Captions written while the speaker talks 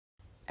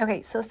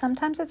Okay, so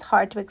sometimes it's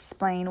hard to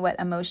explain what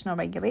emotional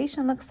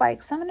regulation looks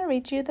like, so I'm going to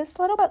read you this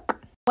little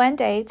book. One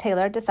day,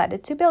 Taylor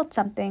decided to build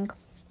something.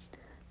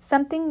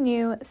 Something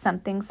new,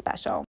 something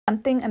special,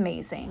 something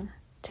amazing.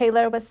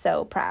 Taylor was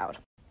so proud.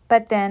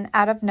 But then,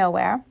 out of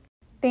nowhere,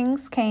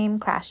 things came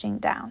crashing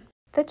down.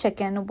 The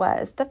chicken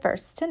was the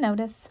first to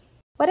notice.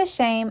 What a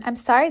shame. I'm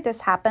sorry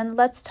this happened.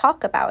 Let's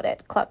talk about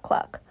it. Cluck,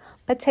 cluck.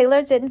 But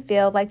Taylor didn't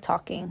feel like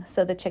talking,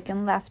 so the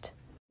chicken left.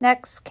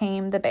 Next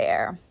came the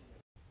bear.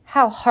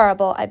 How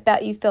horrible. I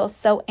bet you feel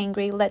so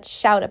angry. Let's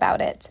shout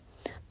about it.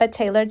 But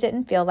Taylor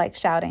didn't feel like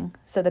shouting,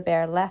 so the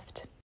bear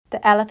left.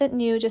 The elephant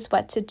knew just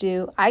what to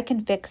do. I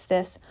can fix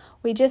this.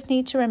 We just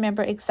need to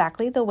remember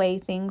exactly the way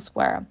things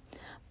were.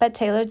 But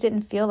Taylor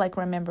didn't feel like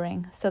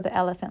remembering, so the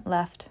elephant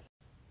left.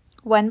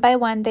 One by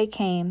one they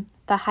came.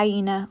 The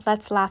hyena,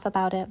 let's laugh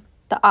about it.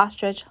 The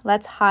ostrich,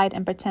 let's hide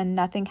and pretend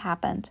nothing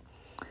happened.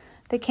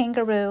 The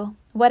kangaroo,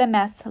 what a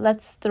mess.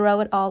 Let's throw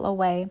it all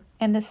away.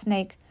 And the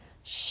snake,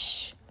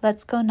 shh.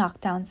 Let's go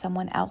knock down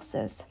someone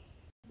else's.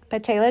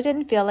 But Taylor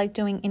didn't feel like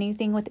doing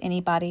anything with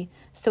anybody,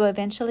 so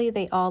eventually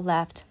they all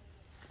left,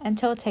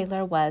 until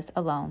Taylor was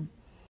alone.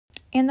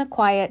 In the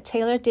quiet,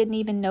 Taylor didn't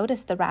even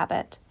notice the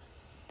rabbit.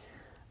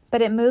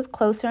 But it moved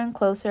closer and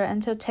closer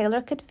until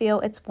Taylor could feel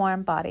its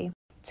warm body.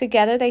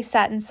 Together they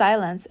sat in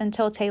silence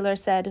until Taylor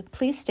said,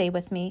 "Please stay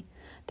with me."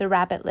 The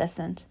rabbit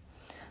listened.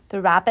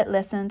 The rabbit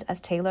listened as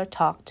Taylor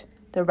talked.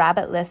 The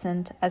rabbit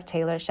listened as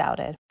Taylor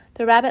shouted.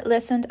 The rabbit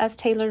listened as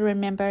Taylor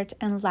remembered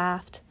and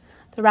laughed.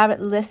 The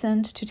rabbit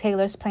listened to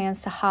Taylor's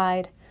plans to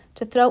hide,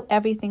 to throw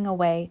everything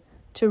away,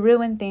 to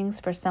ruin things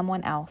for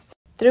someone else.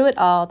 Through it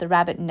all, the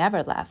rabbit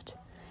never left.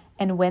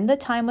 And when the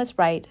time was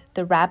right,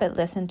 the rabbit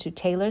listened to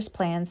Taylor's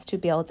plans to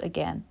build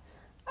again.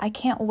 "I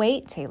can't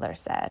wait," Taylor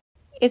said.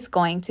 "It's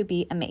going to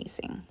be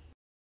amazing."